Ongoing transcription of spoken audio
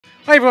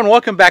Hi everyone,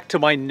 welcome back to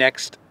my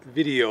next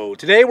video.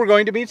 Today we're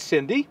going to meet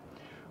Cindy,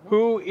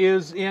 who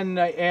is in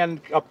a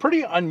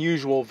pretty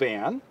unusual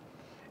van,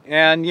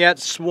 and yet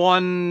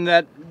one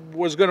that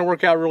was going to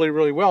work out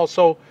really well.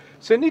 So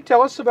Cindy,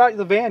 tell us about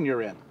the van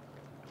you're in.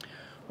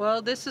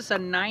 Well, this is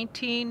a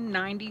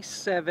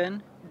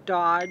 1997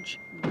 Dodge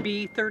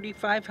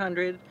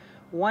B3500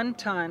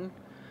 one-ton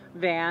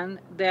van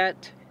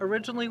that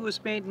originally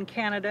was made in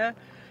Canada.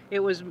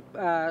 It was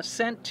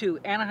sent to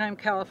Anaheim,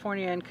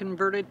 California and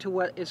converted to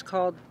what is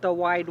called the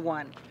Wide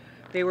One.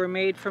 They were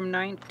made from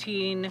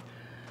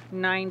 1992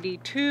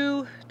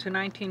 to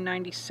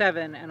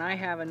 1997, and I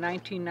have a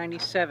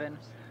 1997.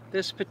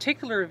 This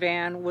particular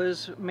van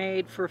was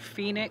made for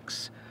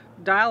Phoenix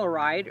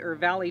Dial-A-Ride or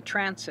Valley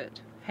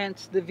Transit,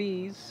 hence the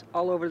V's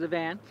all over the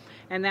van,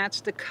 and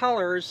that's the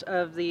colors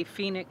of the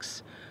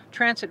Phoenix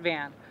Transit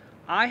van.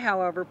 I,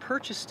 however,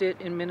 purchased it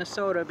in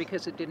Minnesota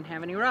because it didn't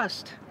have any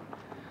rust.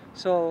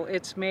 So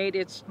it's made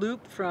its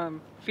loop from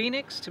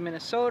Phoenix to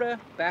Minnesota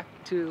back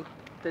to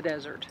the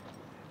desert.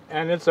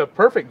 And it's a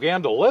perfect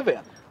van to live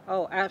in.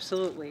 Oh,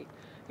 absolutely.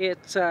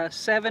 It's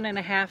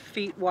 7.5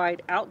 feet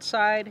wide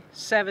outside,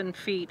 7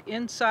 feet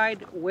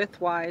inside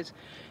width-wise.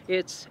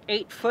 It's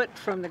 8 foot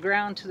from the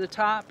ground to the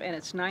top, and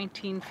it's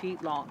 19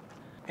 feet long.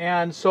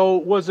 And so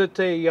was it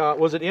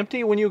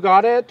empty when you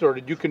got it, or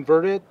did you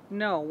convert it?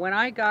 No, when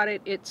I got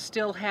it, it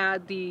still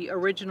had the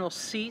original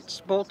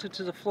seats bolted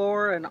to the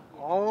floor and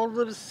all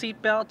of the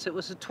seat belts. It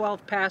was a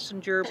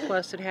 12-passenger,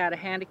 plus it had a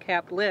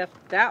handicap lift.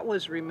 That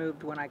was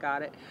removed when I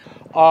got it.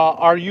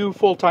 Are you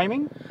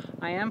full-timing?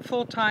 I am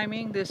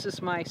full-timing. This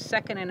is my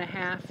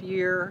 2.5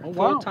 year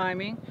wow.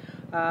 full-timing.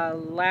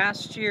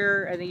 Last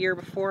year and the year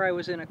before I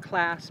was in a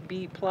Class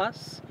B+,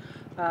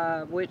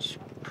 which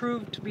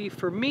proved to be,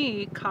 for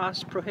me,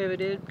 cost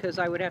prohibitive because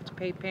I would have to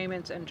pay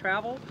payments and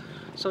travel.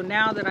 So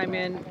now that I'm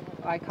in,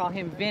 I call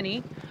him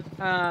Vinny,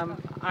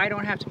 I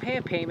don't have to pay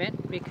a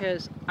payment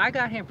because I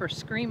got him for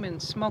screaming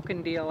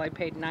smoking deal. I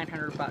paid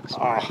 $900 for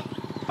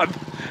it.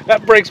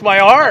 That breaks my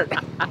heart.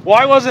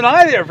 Why wasn't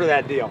I there for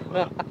that deal?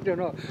 I don't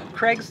know.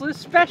 Craigslist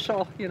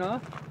special, you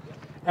know.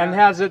 And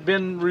has it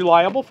been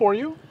reliable for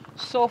you?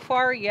 So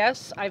far,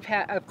 yes.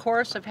 Of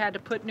course, I've had to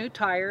put new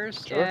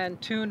tires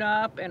and tune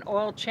up and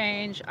oil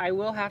change. I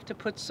will have to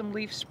put some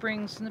leaf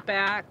springs in the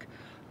back.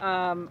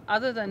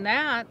 Other than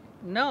that,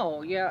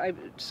 no. Yeah,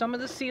 some of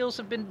the seals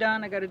have been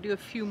done. I got to do a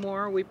few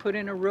more. We put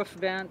in a roof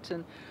vent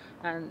and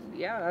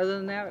yeah, other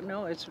than that,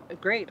 no, it's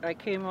great. I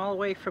came all the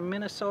way from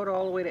Minnesota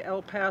all the way to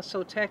El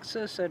Paso,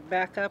 Texas, and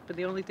back up, and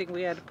the only thing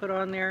we had to put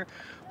on there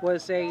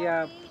was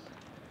a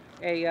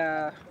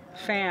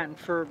fan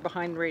for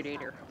behind the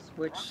radiator,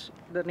 which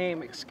the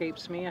name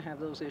escapes me. I have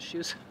those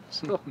issues.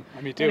 So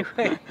me too.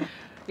 Anyway,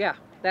 yeah,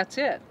 that's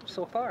it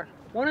so far.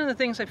 One of the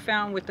things I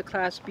found with the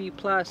Class B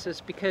Plus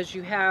is because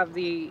you have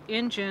the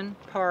engine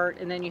part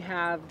and then you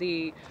have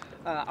the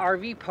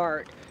RV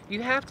part,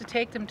 you have to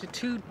take them to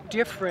two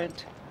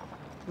different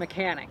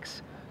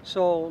mechanics.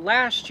 So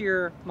last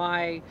year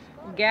my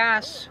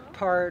gas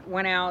part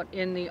went out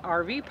in the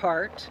RV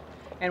part,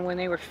 and when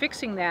they were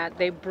fixing that,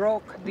 they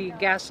broke the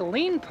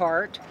gasoline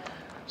part,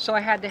 so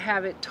I had to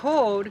have it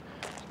towed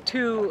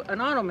to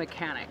an auto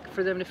mechanic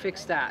for them to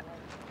fix that.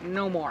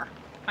 No more.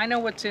 I know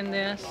what's in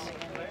this.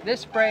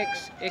 This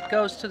breaks, it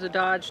goes to the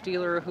Dodge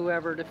dealer or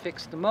whoever to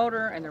fix the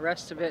motor, and the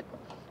rest of it,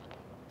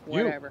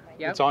 whatever.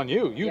 Yep. It's on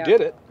you. You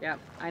did it. Yeah.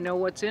 I know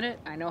what's in it.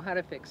 I know how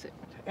to fix it.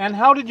 And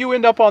how did you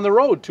end up on the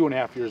road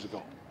 2.5 years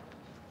ago?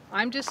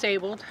 I'm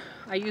disabled.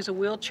 I use a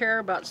wheelchair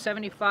about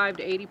 75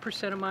 to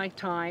 80% of my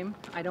time.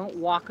 I don't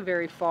walk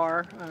very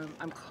far.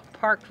 I'm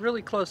parked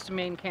really close to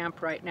main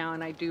camp right now,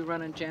 and I do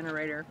run a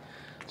generator.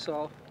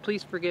 So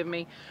please forgive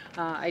me.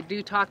 I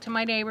do talk to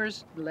my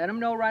neighbors, let them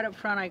know right up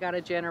front I got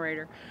a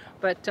generator.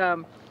 But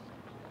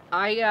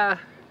I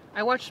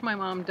watched my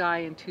mom die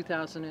in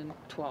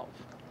 2012,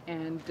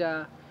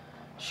 and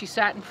she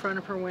sat in front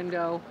of her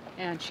window,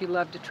 and she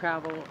loved to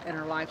travel, and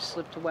her life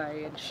slipped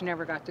away, and she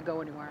never got to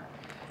go anywhere.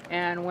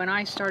 And when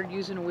I started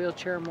using a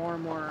wheelchair more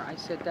and more, I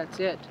said,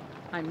 that's it.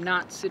 I'm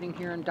not sitting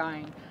here and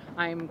dying.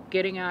 I'm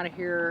getting out of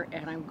here,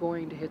 and I'm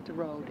going to hit the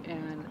road.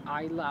 And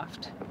I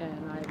left,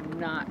 and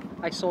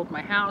I sold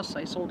my house,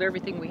 I sold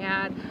everything we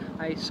had,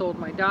 I sold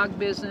my dog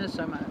business.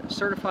 I'm a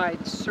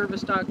certified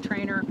service dog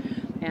trainer,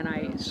 and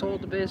I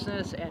sold the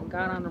business and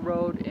got on the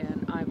road,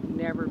 and I've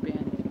never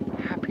been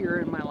happier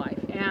in my life.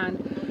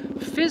 And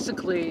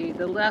physically,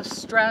 the less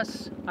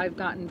stress, I've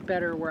gotten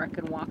better where I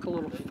can walk a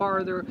little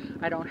farther.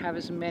 I don't have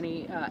as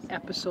many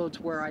episodes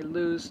where I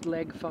lose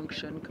leg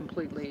function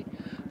completely.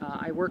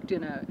 I worked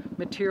in a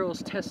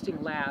materials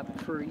testing lab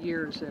for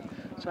years, and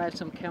so I had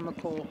some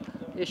chemical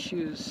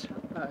issues,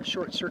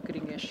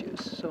 short-circuiting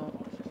issues. So,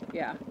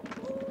 yeah.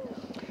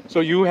 So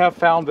you have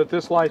found that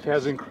this life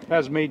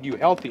has made you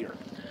healthier?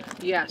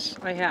 Yes,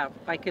 I have.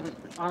 I can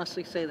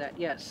honestly say that,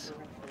 yes.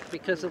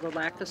 Because of the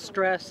lack of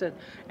stress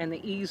and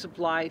the ease of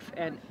life.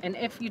 And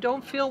if you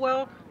don't feel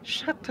well,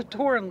 shut the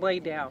door and lay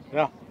down.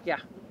 Yeah. Yeah,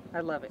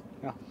 I love it.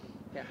 Yeah.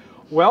 Yeah.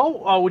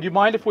 Well, would you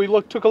mind if we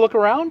took a look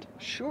around?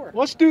 Sure.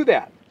 Let's do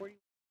that.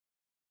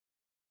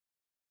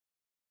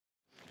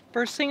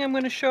 First thing I'm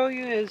going to show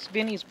you is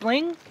Vinny's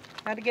bling.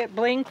 How to get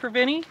bling for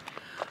Vinny.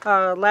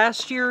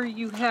 Last year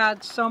you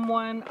had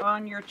someone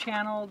on your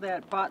channel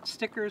that bought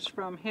stickers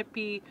from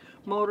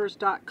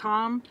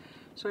hippiemotors.com.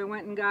 So I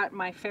went and got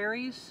my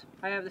fairies.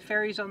 I have the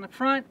fairies on the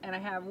front and I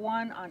have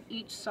one on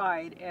each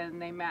side,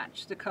 and they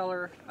match the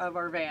color of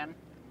our van.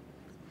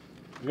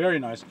 Very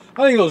nice.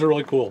 I think those are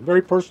really cool.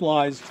 Very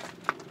personalized.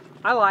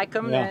 I like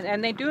them, Yeah.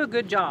 and they do a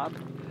good job.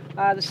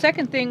 The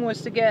second thing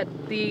was to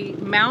get the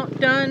mount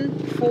done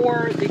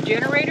for the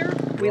generator.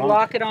 We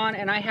lock it on,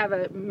 and I have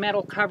a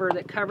metal cover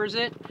that covers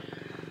it.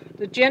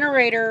 The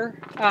generator,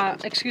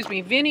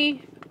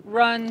 Vinny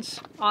runs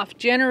off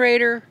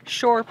generator,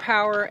 shore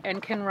power,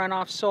 and can run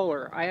off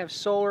solar. I have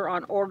solar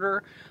on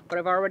order, but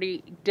I've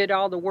already did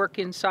all the work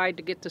inside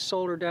to get the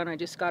solar done. I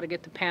just got to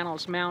get the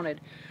panels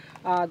mounted.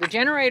 The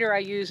generator I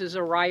use is a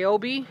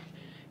Ryobi,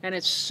 and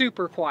it's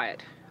super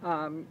quiet.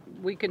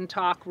 We can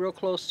talk real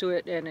close to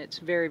it, and it's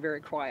very, very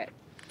quiet.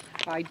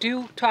 I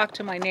do talk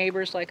to my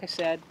neighbors, like I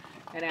said,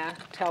 and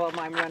tell them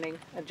I'm running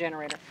a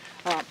generator.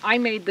 I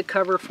made the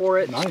cover for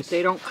it. Nice.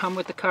 They don't come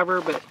with the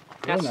cover, but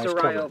that's nice the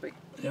cover. Ryobi.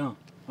 Yeah.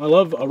 I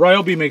love,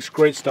 Ryobi makes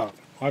great stuff.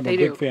 I'm They a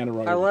big do. fan of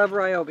Ryobi. I love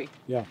Ryobi.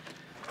 Yeah.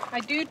 I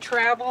do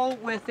travel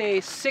with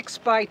a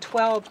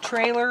 6x12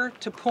 trailer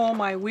to pull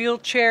my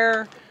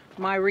wheelchair,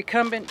 my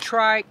recumbent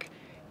trike,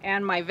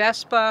 and my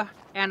Vespa,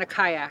 and a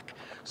kayak.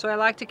 So I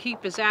like to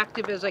keep as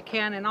active as I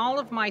can, and all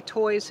of my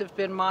toys have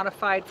been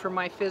modified for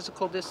my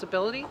physical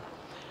disability.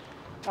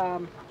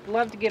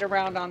 Love to get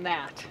around on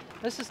that.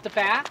 This is the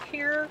back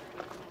here.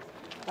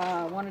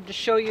 Wanted to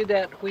show you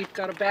that we've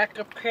got a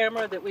backup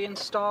camera that we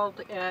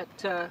installed at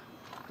the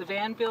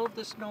van build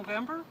this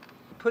November.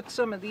 Put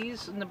some of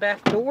these in the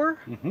back door,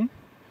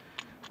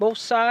 both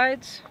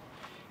sides.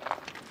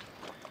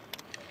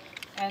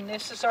 And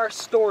this is our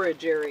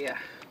storage area.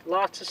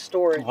 Lots of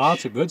storage.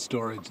 Lots of good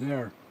storage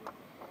there.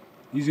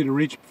 Easy to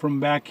reach from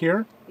back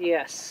here.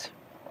 Yes.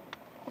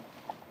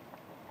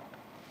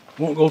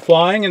 Won't go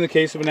flying in the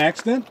case of an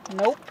accident.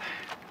 Nope.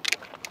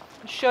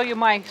 I'll show you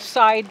my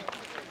side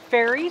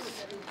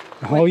ferries.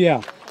 Oh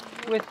yeah.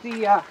 With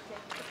the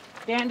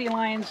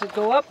dandelions that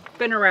go up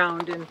and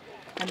around in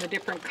the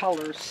different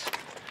colors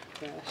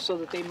so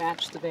that they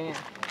match the van.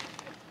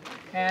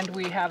 And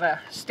we have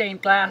a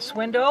stained glass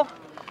window.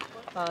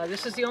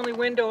 This is the only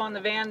window on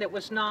the van that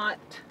was not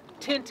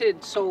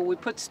tinted, so we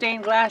put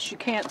stained glass. You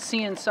can't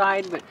see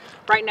inside, but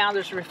right now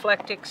there's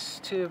Reflectix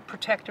to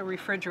protect a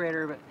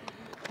refrigerator. But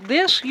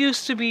this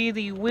used to be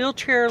the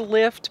wheelchair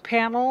lift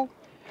panel,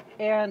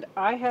 and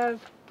I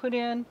have put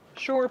in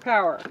shore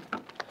power.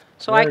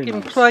 So Very I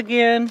can nice. plug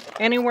in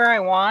anywhere I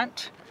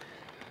want.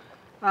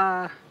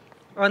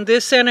 On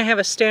this end I have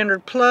a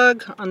standard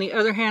plug. On the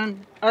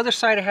other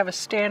side I have a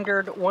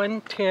standard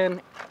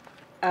 110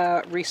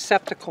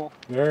 receptacle.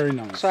 Very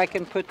nice. So I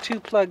can put 2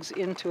 plugs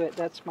into it.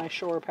 That's my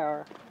shore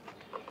power.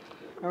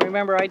 And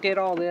remember, I did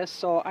all this,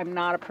 so I'm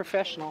not a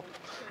professional.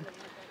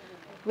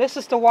 This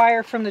is the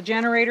wire from the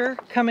generator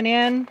coming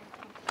in.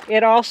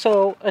 It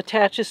also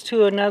attaches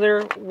to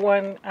another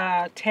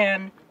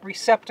 110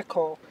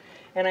 receptacle.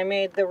 And I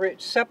made the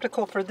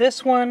receptacle for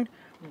this one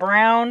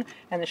brown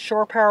and the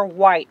shore power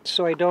white,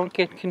 so I don't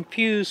get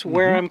confused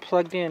where I'm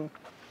plugged in.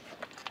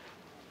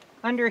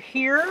 Under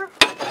here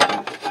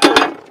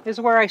is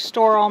where I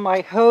store all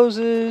my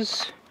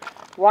hoses,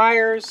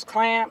 wires,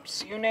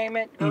 clamps, you name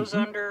it, goes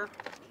under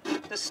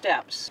the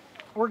steps.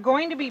 We're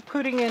going to be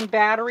putting in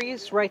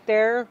batteries right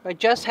there. I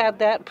just had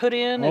that put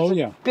in. It's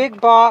a big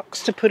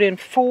box to put in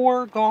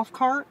 4 golf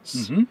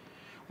carts.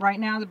 Right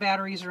now the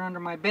batteries are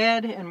under my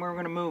bed, and we're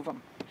going to move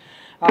them.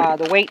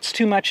 The weight's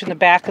too much in the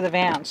back of the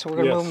van, so we're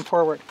going to move them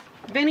forward.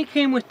 Vinny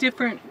came with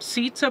different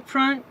seats up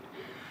front,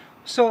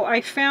 so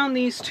I found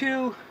these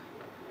 2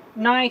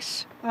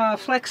 nice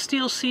flex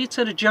steel seats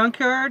at a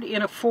junkyard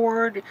in a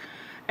Ford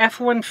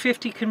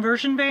F-150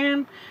 conversion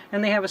van,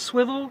 and they have a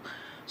swivel.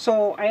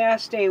 So I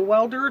asked a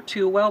welder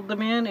to weld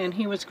them in, and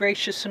he was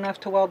gracious enough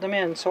to weld them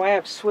in. So I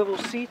have swivel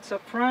seats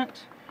up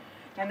front,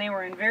 and they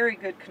were in very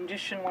good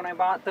condition when I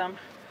bought them.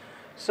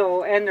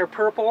 So, and they're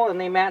purple, and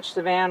they match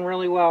the van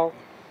really well.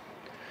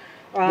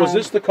 Was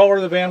this the color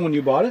of the van when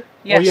you bought it?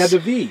 Yes. Oh, you had the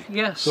V.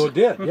 Yes. So it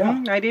did,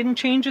 yeah. I didn't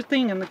change a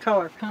thing in the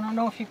color. I don't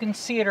know if you can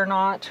see it or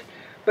not,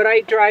 but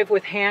I drive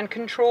with hand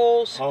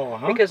controls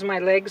because my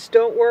legs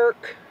don't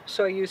work,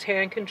 so I use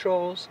hand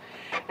controls.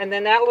 And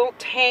then that little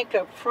tank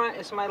up front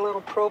is my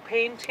little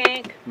propane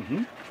tank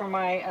for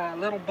my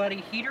little buddy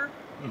heater.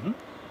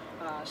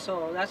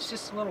 So that's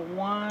just a little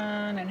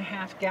 1.5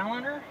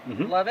 galloner.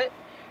 Love it.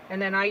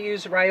 And then I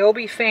use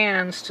Ryobi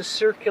fans to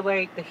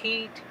circulate the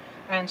heat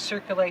and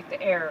circulate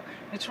the air.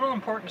 It's real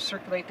important to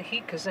circulate the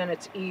heat because then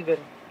it's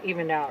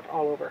evened out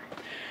all over.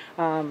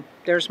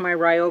 There's my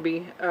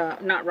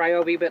Ryobi, not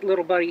Ryobi, but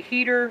little buddy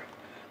heater.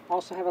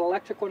 Also have an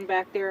electric one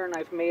back there, and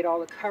I've made all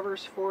the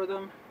covers for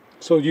them.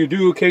 So you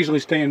do occasionally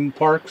stay in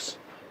parks?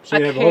 So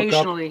you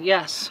Occasionally,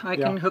 yes. I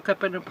can hook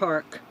up in a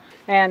park.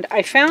 And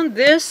I found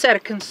this at a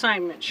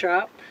consignment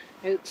shop.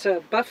 It's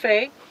a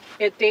buffet.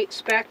 It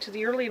dates back to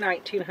the early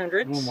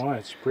 1900s. Oh my,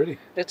 it's pretty.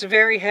 It's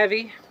very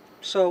heavy.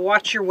 So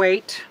watch your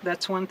weight.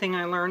 That's one thing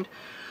I learned.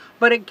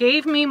 But it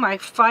gave me my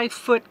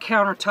 5-foot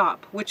countertop,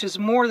 which is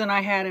more than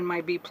I had in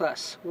my B+.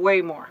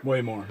 Way more.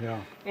 Way more,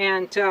 yeah.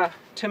 And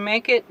to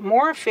make it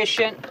more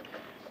efficient,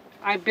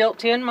 I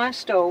built in my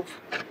stove.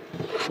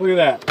 Look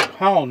at that.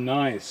 How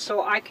nice.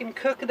 So I can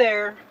cook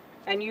there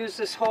and use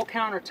this whole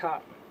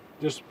countertop.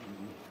 Just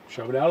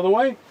shove it out of the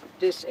way.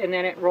 And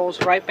then it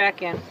rolls right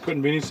back in.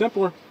 Couldn't be any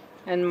simpler.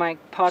 And my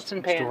pots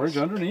and pans. Storage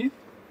underneath.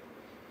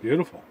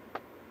 Beautiful.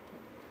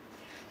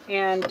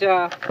 And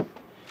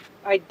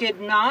I did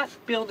not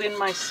build in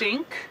my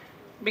sink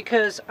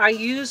because I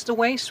use the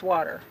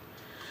wastewater.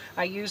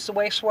 I use the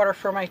wastewater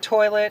for my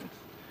toilet,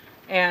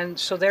 and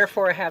so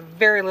therefore I have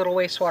very little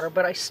wastewater,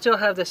 but I still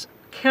have this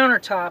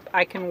countertop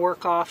I can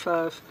work off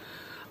of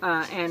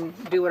and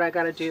do what I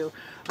got to do.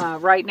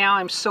 Right now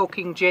I'm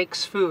soaking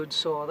Jake's food,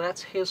 so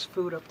that's his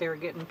food up there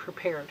getting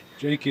prepared.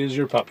 Jake is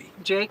your puppy.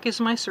 Jake is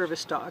my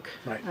service dog,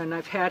 right. And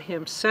I've had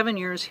him 7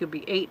 years. He'll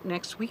be 8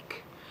 next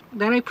week.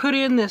 Then I put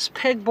in this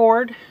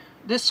pegboard.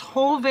 This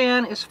whole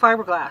van is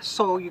fiberglass,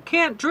 so you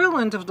can't drill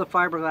into the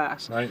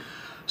fiberglass. Right.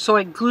 So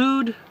I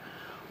glued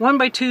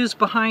 1x2s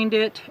behind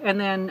it, and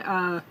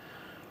then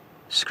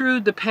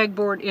screwed the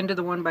pegboard into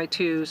the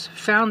 1x2s.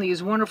 Found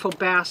these wonderful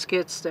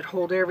baskets that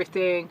hold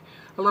everything.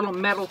 A little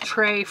metal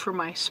tray for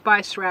my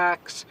spice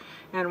racks,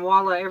 and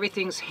voila,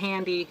 everything's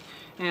handy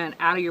and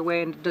out of your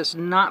way and does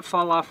not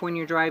fall off when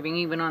you're driving,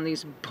 even on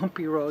these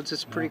bumpy roads.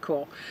 It's pretty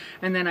cool.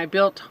 And then I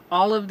built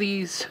all of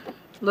these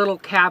little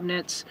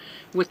cabinets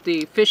with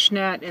the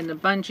fishnet and the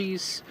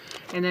bungees,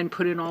 and then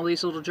put in all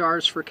these little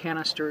jars for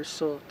canisters.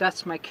 So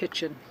that's my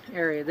kitchen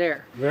area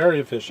there. Very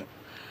efficient.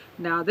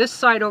 Now this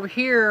side over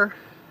here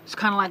is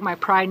kind of like my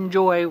pride and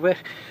joy.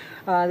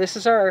 This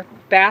is our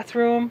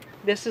bathroom.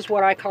 This is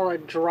what I call a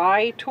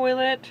dry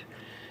toilet.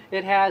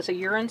 It has a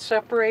urine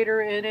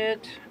separator in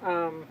it.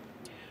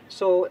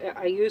 So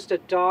I used a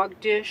dog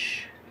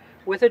dish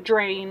with a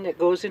drain that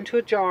goes into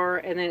a jar,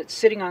 and then it's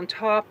sitting on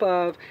top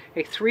of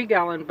a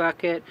 3-gallon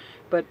bucket,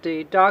 but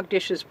the dog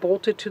dish is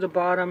bolted to the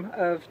bottom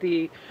of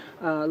the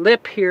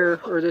lip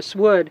here, or this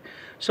wood,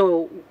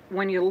 so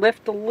when you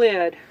lift the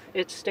lid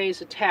it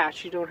stays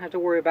attached. You don't have to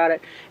worry about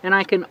it. And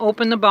I can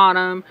open the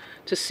bottom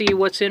to see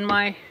what's in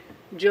my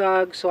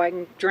jug so I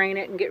can drain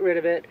it and get rid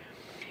of it.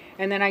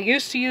 And then I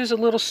used to use a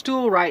little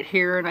stool right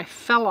here, and I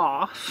fell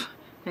off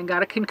and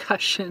got a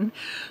concussion,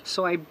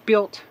 so I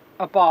built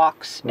a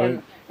box,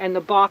 right. and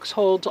the box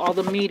holds all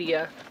the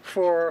media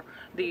for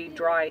the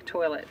dry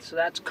toilet. So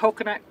that's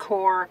coconut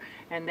core,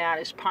 and that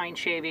is pine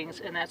shavings,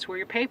 and that's where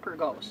your paper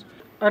goes.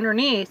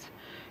 Underneath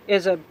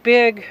is a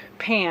big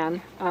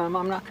pan.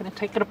 I'm not going to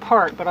take it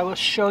apart, but I will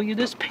show you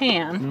this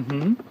pan.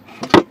 Mm-hmm.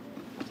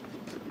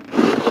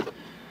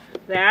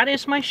 That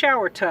is my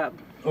shower tub.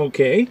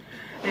 Okay.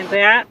 And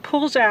that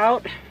pulls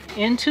out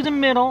into the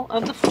middle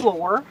of the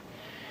floor.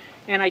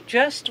 And I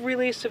just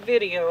released a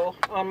video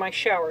on my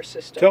shower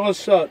system. Tell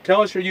us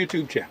your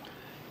YouTube channel.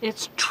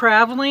 It's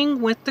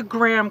Traveling with the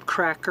Graham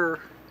Cracker,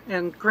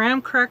 and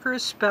Graham Cracker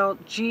is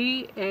spelled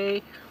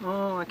G-A,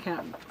 oh I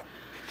can't.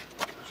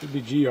 Should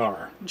be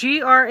G-R.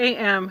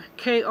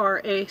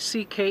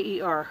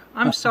 G-R-A-M-K-R-A-C-K-E-R.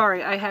 I'm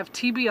sorry, I have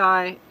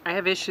TBI, I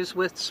have issues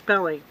with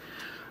spelling.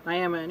 I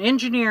am an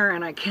engineer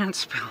and I can't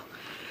spell.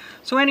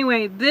 So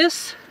anyway,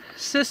 this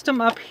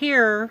system up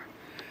here,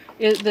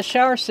 the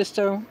shower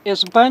system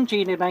is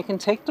bungeed, and I can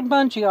take the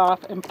bungee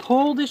off and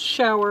pull this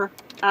shower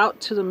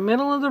out to the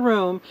middle of the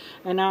room,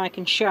 and now I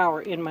can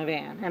shower in my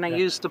van. And I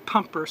use the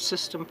pumper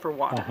system for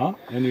water.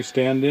 And you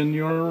stand in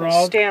your...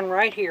 stand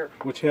right here.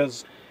 Which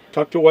has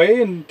tucked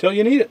away until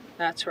you need it.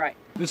 That's right.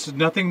 This is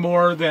nothing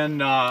more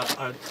than a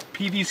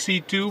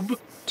PVC tube.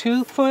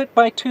 2 foot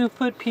by 2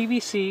 foot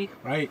PVC.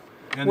 Right.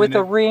 And with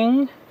a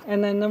ring,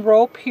 and then the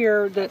rope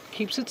here that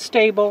keeps it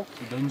stable.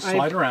 It doesn't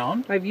slide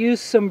around. I've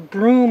used some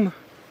broom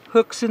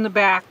hooks in the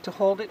back to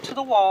hold it to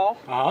the wall.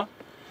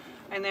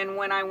 And then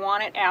when I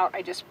want it out,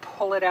 I just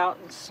pull it out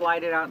and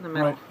slide it out in the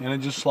middle. Right, and it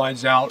just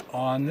slides out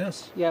on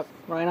this. Yep,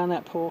 right on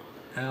that pole.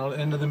 Out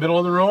into the middle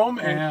of the room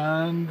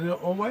and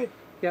away.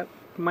 Yep,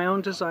 my own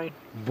design.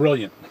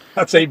 Brilliant.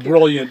 That's a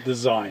brilliant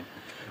design.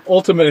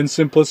 Ultimate in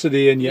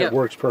simplicity, and yet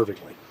works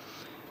perfectly.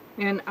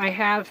 And I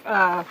have,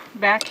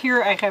 back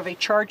here, I have a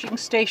charging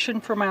station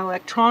for my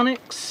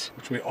electronics.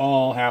 Which we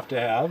all have to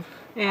have.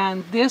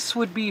 And this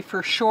would be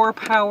for shore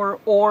power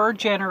or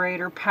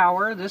generator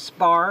power, this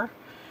bar.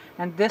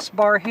 And this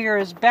bar here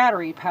is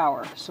battery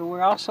power. So we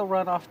also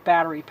run off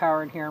battery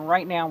power in here. And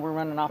right now we're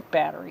running off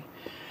battery.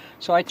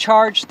 So I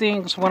charge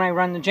things when I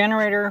run the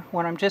generator.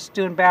 When I'm just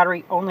doing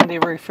battery, only the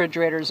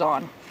refrigerator's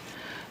on.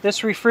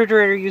 This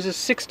refrigerator uses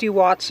 60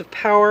 watts of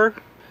power.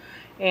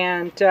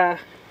 And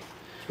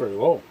it's very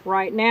low.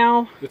 Right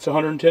now... It's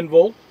 110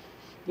 volt?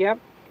 Yep.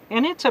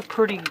 And it's a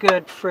pretty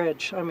good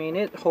fridge. I mean,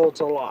 it holds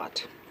a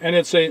lot. And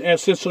it's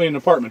essentially an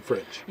apartment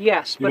fridge.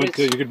 Yes, but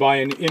you could buy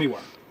anywhere.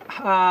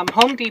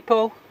 Home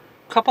Depot,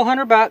 couple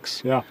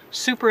 $100. Yeah.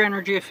 Super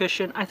energy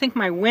efficient. I think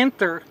my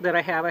Winther that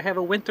I have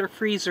a Winther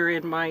freezer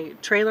in my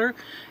trailer.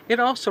 It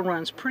also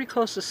runs pretty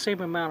close to the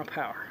same amount of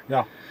power.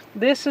 Yeah.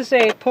 This is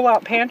a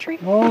pull-out pantry.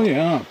 Oh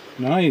yeah,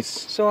 nice.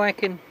 So I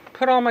can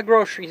put all my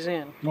groceries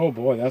in. Oh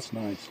boy, that's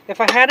nice. If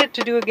I had it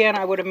to do again,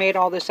 I would have made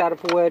all this out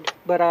of wood,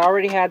 but I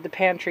already had the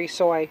pantry,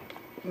 so I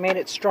made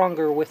it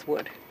stronger with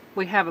wood.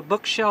 We have a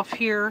bookshelf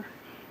here,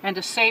 and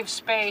to save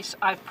space,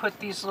 I've put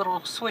these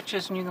little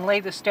switches, and you can lay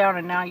this down,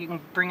 and now you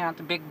can bring out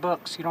the big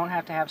books. You don't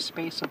have to have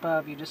space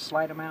above, you just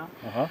slide them out.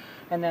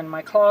 And then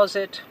my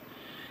closet,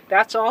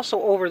 that's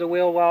also over the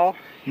wheel well,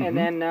 and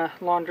then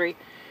laundry.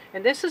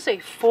 And this is a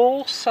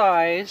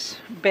full-size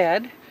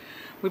bed.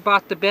 We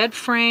bought the bed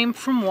frame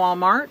from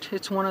Walmart.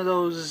 It's one of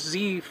those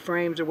Z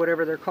frames or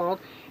whatever they're called.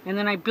 And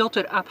then I built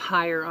it up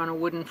higher on a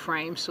wooden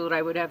frame so that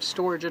I would have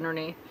storage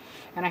underneath.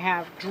 And I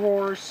have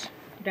drawers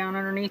down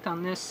underneath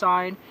on this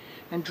side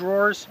and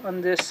drawers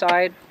on this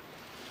side.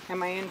 And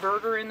my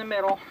inverter in the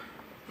middle.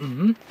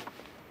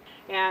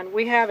 And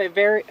we have a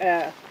very,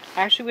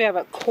 actually we have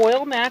a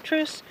coil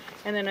mattress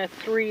and then a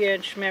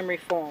 3-inch memory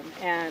foam.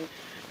 And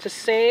to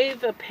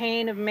save the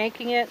pain of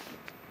making it,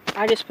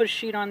 I just put a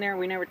sheet on there.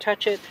 We never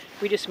touch it.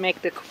 We just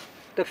make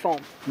the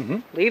foam.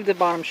 Leave the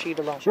bottom sheet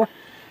alone. Sure.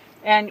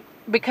 And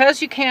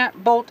because you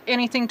can't bolt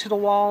anything to the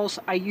walls,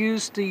 I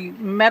used the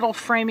metal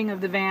framing of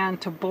the van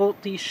to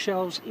bolt these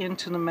shelves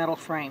into the metal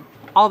frame.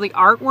 All the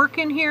artwork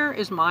in here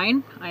is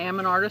mine. I am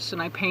an artist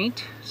and I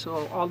paint,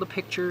 so all the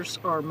pictures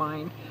are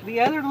mine.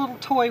 The other little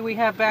toy we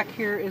have back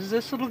here is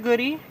this little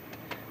goodie.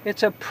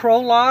 It's a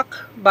ProLock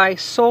by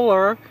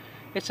Solar.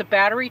 It's a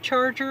battery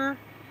charger,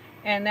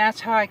 and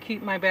that's how I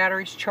keep my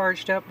batteries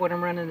charged up when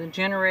I'm running the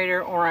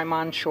generator or I'm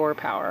on shore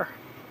power.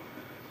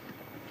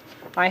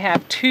 I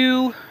have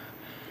two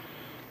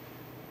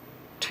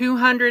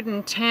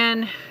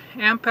 210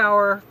 amp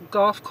hour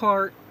golf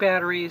cart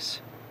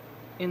batteries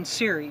in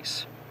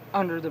series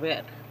under the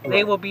bed.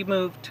 They will be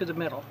moved to the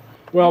middle.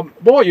 Well,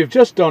 boy, you've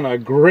just done a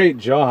great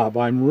job.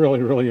 I'm really,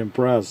 really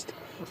impressed.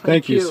 Well,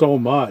 thank you so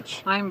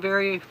much. I'm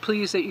very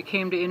pleased that you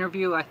came to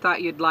interview. I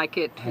thought you'd like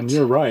it. And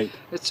you're right.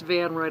 It's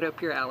van right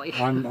up your alley.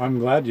 I'm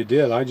glad you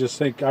did. I just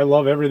think I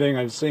love everything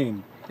I've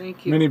seen.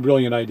 Thank you. Many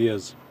brilliant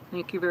ideas.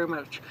 Thank you very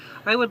much.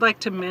 I would like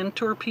to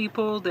mentor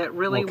people that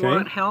really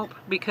want help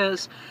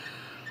because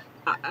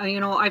you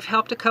know, I've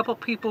helped a couple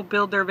people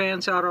build their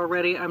vans out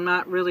already. I'm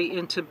not really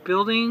into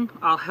building.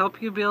 I'll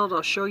help you build.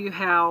 I'll show you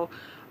how.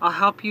 I'll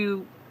help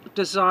you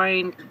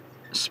design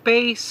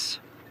space,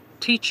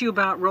 teach you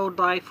about road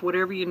life,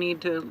 whatever you need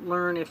to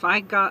learn. If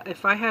I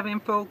have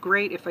info,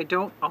 great. If I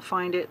don't, I'll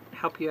find it,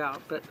 help you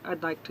out. But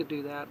I'd like to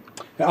do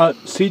that.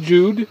 See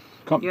Jude.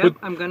 Yep,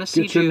 I'm going to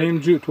see Jude. Get your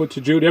name, Jude. What's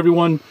Jude?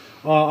 Everyone,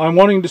 I'm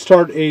wanting to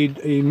start a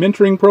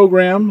mentoring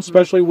program,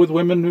 especially with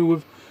women who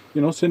have,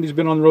 you know, Cindy's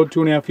been on the road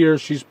 2.5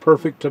 years. She's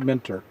perfect to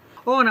mentor.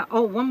 Oh,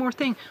 and one more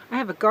thing. I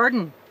have a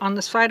garden on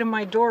the side of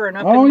my door and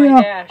up in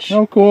my dash.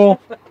 Oh, cool.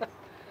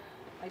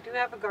 I do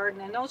have a garden,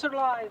 and those are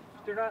live.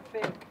 They're not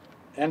fake.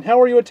 And how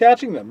are you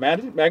attaching them?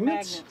 Magnets?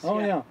 Magnets, oh,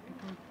 yeah.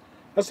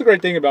 That's the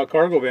great thing about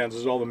cargo vans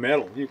is all the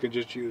metal. You can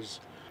just use.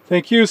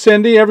 Thank you,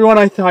 Cindy. Everyone,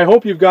 I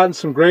hope you've gotten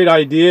some great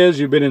ideas.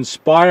 You've been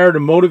inspired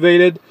and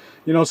motivated.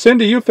 You know,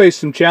 Cindy, you faced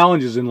some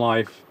challenges in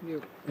life,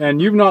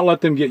 and you've not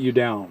let them get you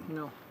down.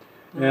 No.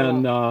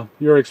 And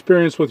your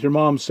experience with your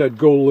mom said,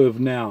 go live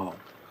now.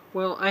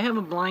 Well, I have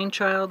a blind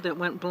child that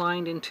went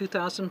blind in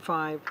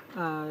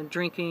 2005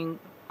 drinking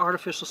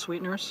artificial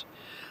sweeteners.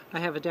 I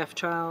have a deaf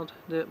child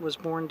that was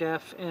born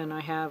deaf, and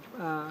I have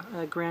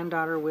a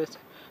granddaughter with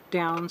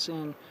Downs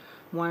and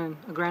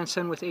a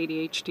grandson with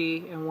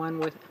ADHD and one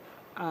with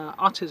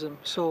autism.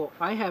 So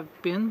I have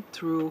been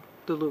through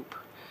the loop.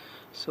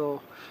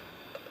 So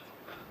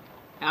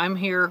I'm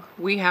here,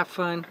 we have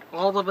fun,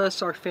 all of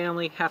us, our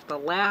family, have to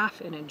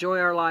laugh and enjoy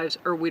our lives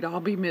or we'd all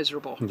be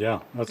miserable. Yeah,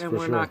 that's for sure. And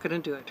we're not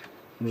going to do it.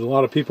 There's a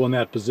lot of people in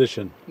that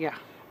position. Yeah,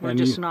 we're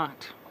just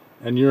not.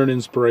 And you're an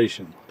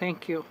inspiration.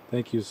 Thank you.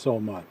 Thank you so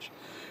much.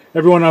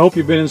 Everyone, I hope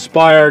you've been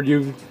inspired.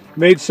 You've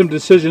made some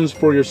decisions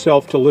for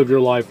yourself to live your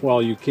life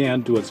while you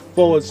can to its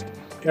fullest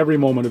every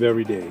moment of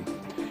every day.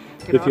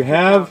 If you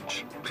have,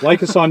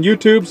 like us on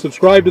YouTube,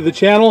 subscribe to the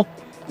channel,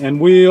 and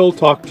we'll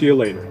talk to you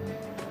later.